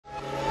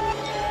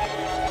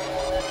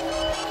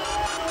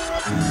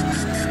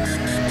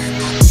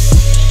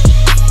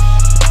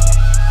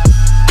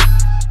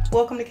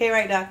Welcome to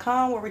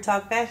KayeWright.com, where we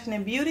talk fashion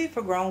and beauty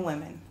for grown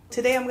women.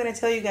 Today I'm going to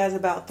tell you guys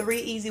about 3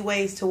 easy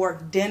ways to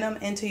work denim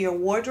into your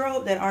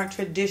wardrobe that aren't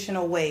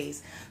traditional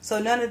ways. So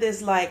none of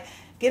this like,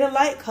 get a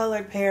light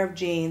colored pair of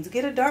jeans,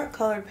 get a dark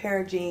colored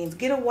pair of jeans,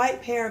 get a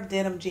white pair of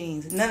denim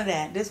jeans. None of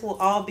that. This will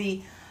all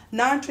be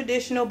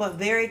non-traditional but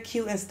very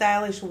cute and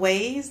stylish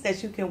ways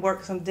that you can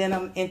work some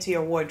denim into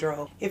your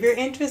wardrobe. If you're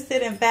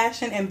interested in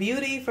fashion and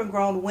beauty for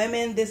grown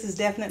women, this is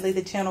definitely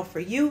the channel for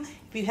you.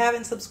 If you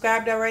haven't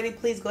subscribed already,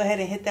 please go ahead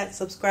and hit that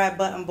subscribe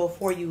button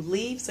before you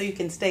leave so you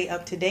can stay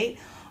up to date.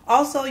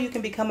 Also, you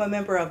can become a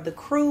member of the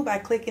crew by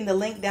clicking the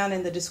link down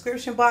in the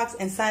description box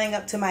and signing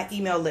up to my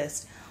email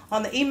list.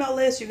 On the email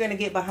list, you're going to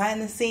get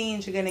behind the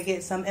scenes, you're going to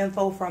get some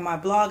info from my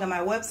blog and my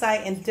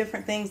website and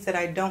different things that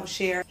I don't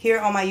share here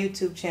on my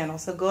YouTube channel.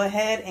 So go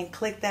ahead and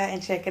click that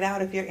and check it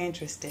out if you're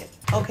interested.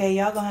 Okay,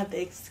 y'all gonna have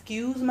to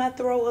excuse my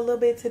throat a little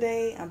bit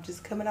today. I'm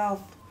just coming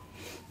off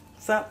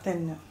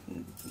something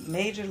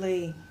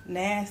majorly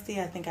nasty.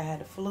 I think I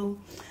had a flu.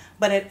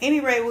 But at any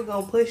rate, we're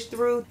going to push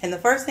through. And the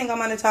first thing I'm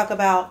going to talk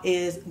about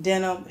is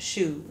denim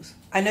shoes.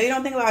 I know you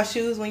don't think about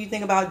shoes when you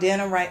think about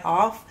denim right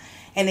off.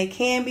 And they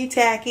can be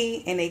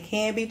tacky and they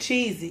can be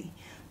cheesy.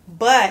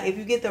 But if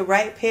you get the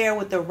right pair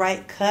with the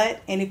right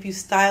cut and if you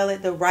style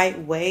it the right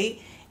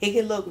way, it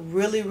can look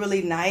really,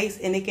 really nice.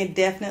 And it can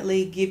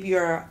definitely give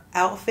your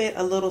outfit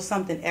a little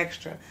something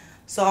extra.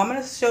 So I'm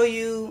going to show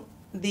you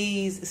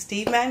these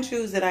Steve Madden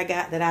shoes that I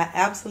got that I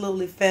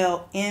absolutely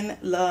fell in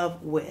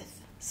love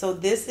with. So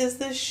this is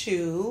the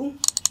shoe.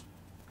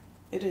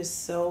 It is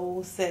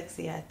so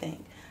sexy, I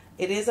think.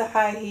 It is a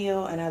high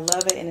heel and I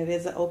love it, and it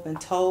is an open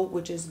toe,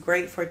 which is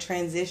great for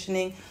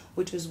transitioning,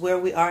 which is where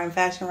we are in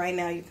fashion right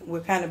now.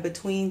 We're kind of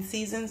between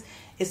seasons,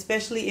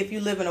 especially if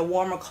you live in a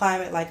warmer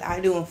climate like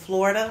I do in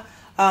Florida.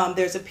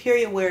 There's a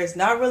period where it's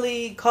not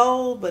really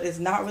cold, but it's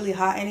not really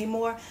hot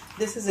anymore.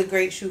 This is a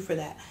great shoe for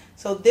that.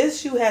 So this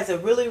shoe has a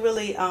really,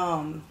 really,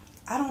 I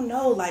don't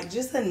know, like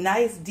just a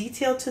nice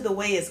detail to the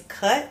way it's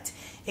cut.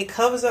 It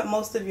covers up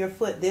most of your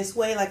foot this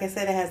way. Like I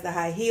said, it has the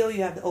high heel,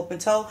 you have the open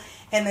toe,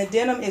 and the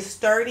denim is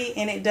sturdy,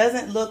 and it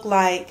doesn't look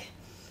like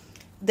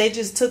they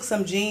just took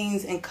some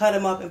jeans and cut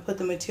them up and put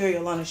the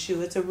material on a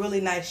shoe. It's a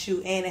really nice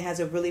shoe, and it has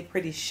a really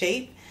pretty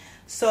shape.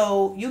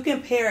 So you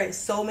can pair it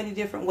so many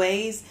different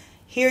ways.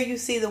 Here you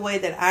see the way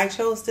that I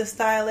chose to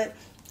style it.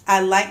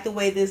 I like the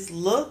way this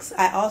looks.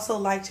 I also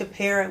like to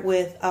pair it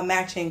with a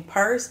matching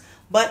purse,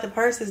 but the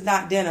purse is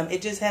not denim.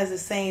 It just has the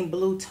same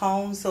blue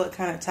tone, so it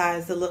kind of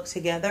ties the look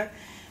together.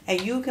 And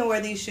you can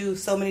wear these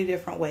shoes so many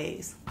different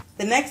ways.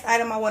 The next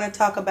item I want to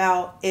talk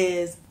about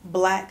is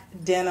black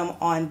denim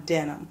on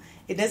denim.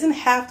 It doesn't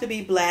have to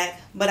be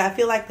black, but I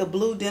feel like the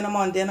blue denim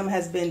on denim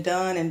has been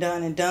done and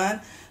done and done.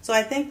 So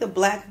I think the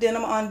black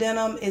denim on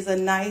denim is a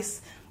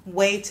nice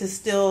way to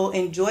still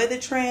enjoy the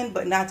trend,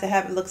 but not to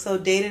have it look so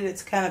dated.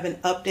 It's kind of an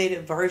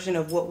updated version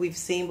of what we've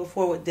seen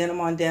before with denim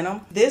on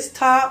denim. This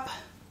top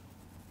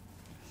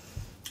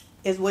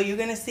is what you're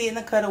going to see in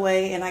the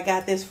cutaway, and I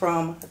got this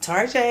from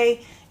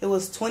Target. It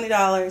was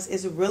 $20.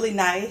 It's really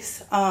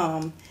nice.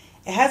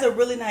 It has a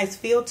really nice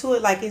feel to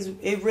it. Like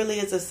it really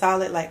is a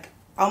solid, like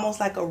almost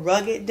like a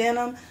rugged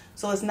denim.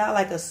 So it's not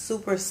like a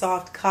super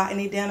soft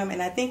cottony denim.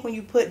 And I think when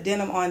you put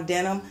denim on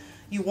denim,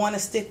 you want to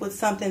stick with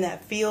something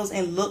that feels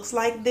and looks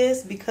like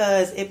this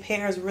because it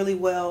pairs really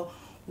well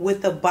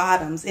with the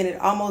bottoms, and it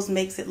almost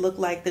makes it look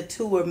like the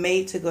two were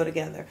made to go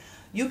together.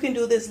 You can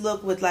do this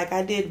look with, like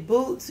I did,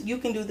 boots. You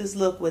can do this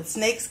look with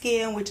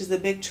snakeskin, which is a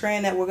big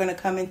trend that we're going to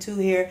come into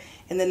here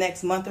in the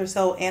next month or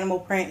so. Animal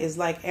print is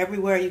like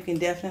everywhere. You can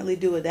definitely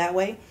do it that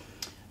way.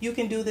 You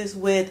can do this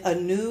with a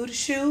nude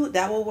shoe.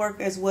 That will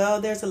work as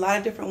well. There's a lot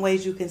of different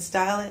ways you can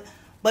style it,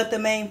 but the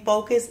main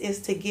focus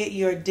is to get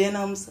your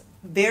denims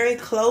very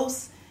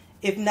close,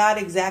 if not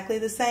exactly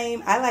the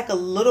same. I like a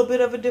little bit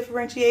of a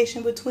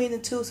differentiation between the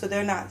two so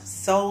they're not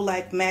so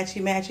like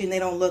matchy-matchy and they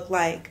don't look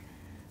like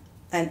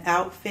an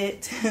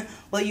outfit.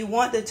 Well, you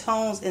want the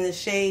tones and the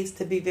shades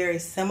to be very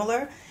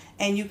similar,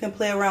 and you can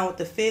play around with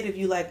the fit if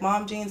you like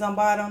mom jeans on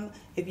bottom,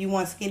 if you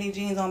want skinny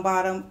jeans on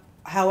bottom,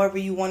 however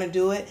you want to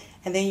do it.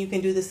 And then you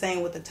can do the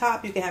same with the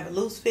top. You can have it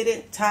loose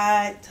fitted,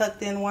 tied,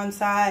 tucked in one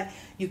side.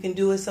 You can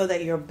do it so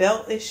that your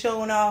belt is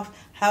showing off,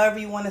 however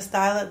you want to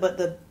style it. But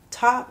the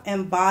top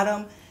and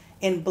bottom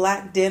in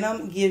black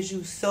denim gives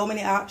you so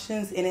many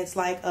options, and it's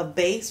like a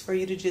base for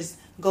you to just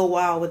go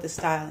wild with the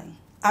styling.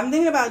 I'm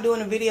thinking about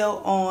doing a video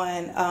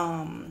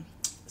on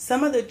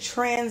some of the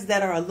trends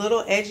that are a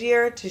little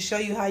edgier to show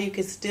you how you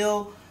can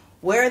still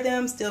wear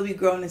them, still be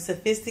grown and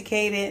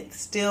sophisticated,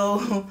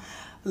 still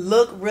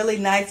look really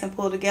nice and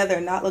pulled together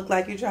and not look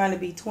like you're trying to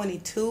be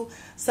 22.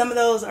 Some of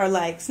those are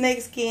like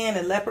snakeskin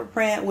and leopard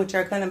print, which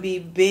are going to be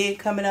big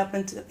coming up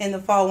in the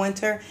fall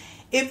winter.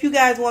 If you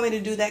guys want me to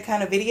do that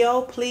kind of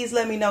video, please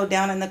let me know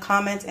down in the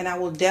comments, and I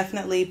will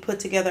definitely put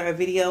together a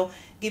video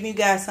giving you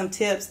guys some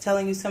tips,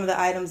 telling you some of the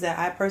items that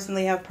I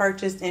personally have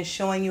purchased and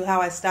showing you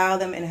how I style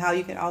them and how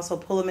you can also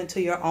pull them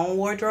into your own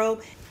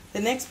wardrobe.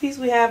 The next piece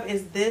we have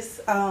is this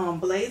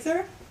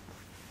blazer.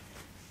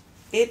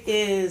 It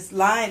is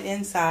lined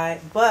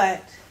inside,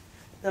 but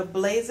The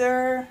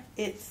blazer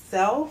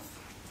itself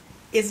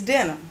is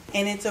denim,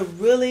 and it's a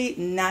really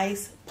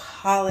nice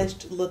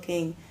polished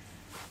looking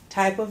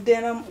type of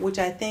denim, which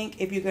I think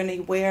if you're going to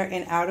wear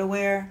in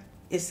outerwear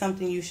is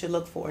something you should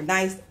look for.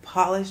 Nice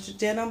polished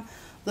denim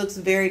looks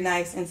very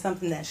nice in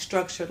something that's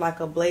structured like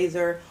a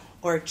blazer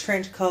or a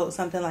trench coat,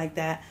 something like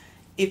that.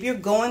 If you're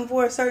going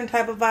for a certain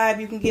type of vibe,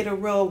 you can get a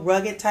real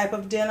rugged type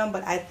of denim,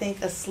 but I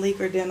think a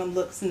sleeker denim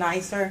looks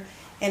nicer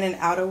in an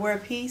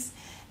outerwear piece.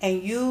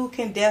 And you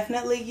can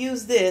definitely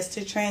use this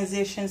to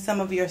transition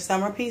some of your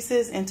summer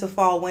pieces into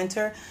fall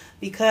winter,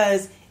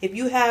 because if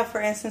you have,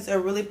 for instance, a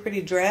really pretty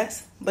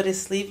dress but it's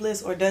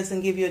sleeveless or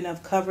doesn't give you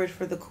enough coverage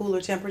for the cooler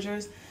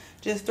temperatures,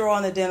 just throw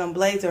on the denim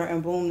blazer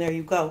and boom, there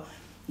you go.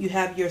 You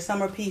have your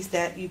summer piece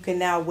that you can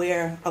now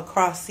wear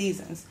across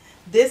seasons.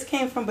 This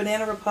came from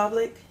Banana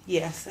Republic.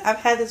 Yes, I've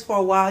had this for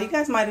a while. You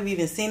guys might have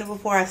even seen it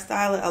before. I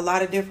style it a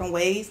lot of different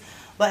ways,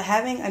 but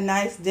having a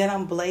nice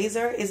denim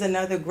blazer is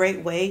another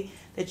great way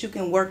that you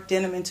can work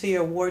denim into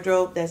your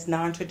wardrobe that's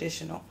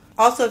non-traditional.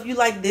 Also, if you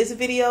like this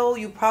video,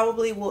 you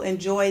probably will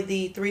enjoy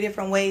the 3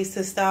 different ways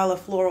to style a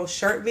floral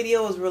shirt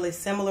video. It's really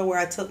similar, where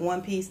I took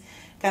one piece,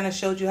 kind of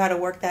showed you how to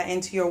work that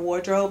into your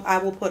wardrobe. I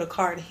will put a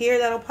card here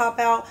that'll pop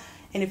out,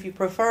 and if you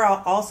prefer,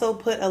 I'll also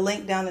put a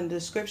link down in the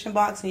description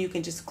box, and you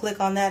can just click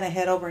on that and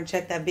head over and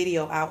check that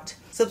video out.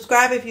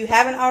 Subscribe if you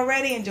haven't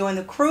already, and join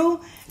the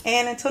crew.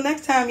 And until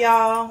next time,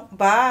 y'all,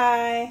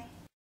 bye.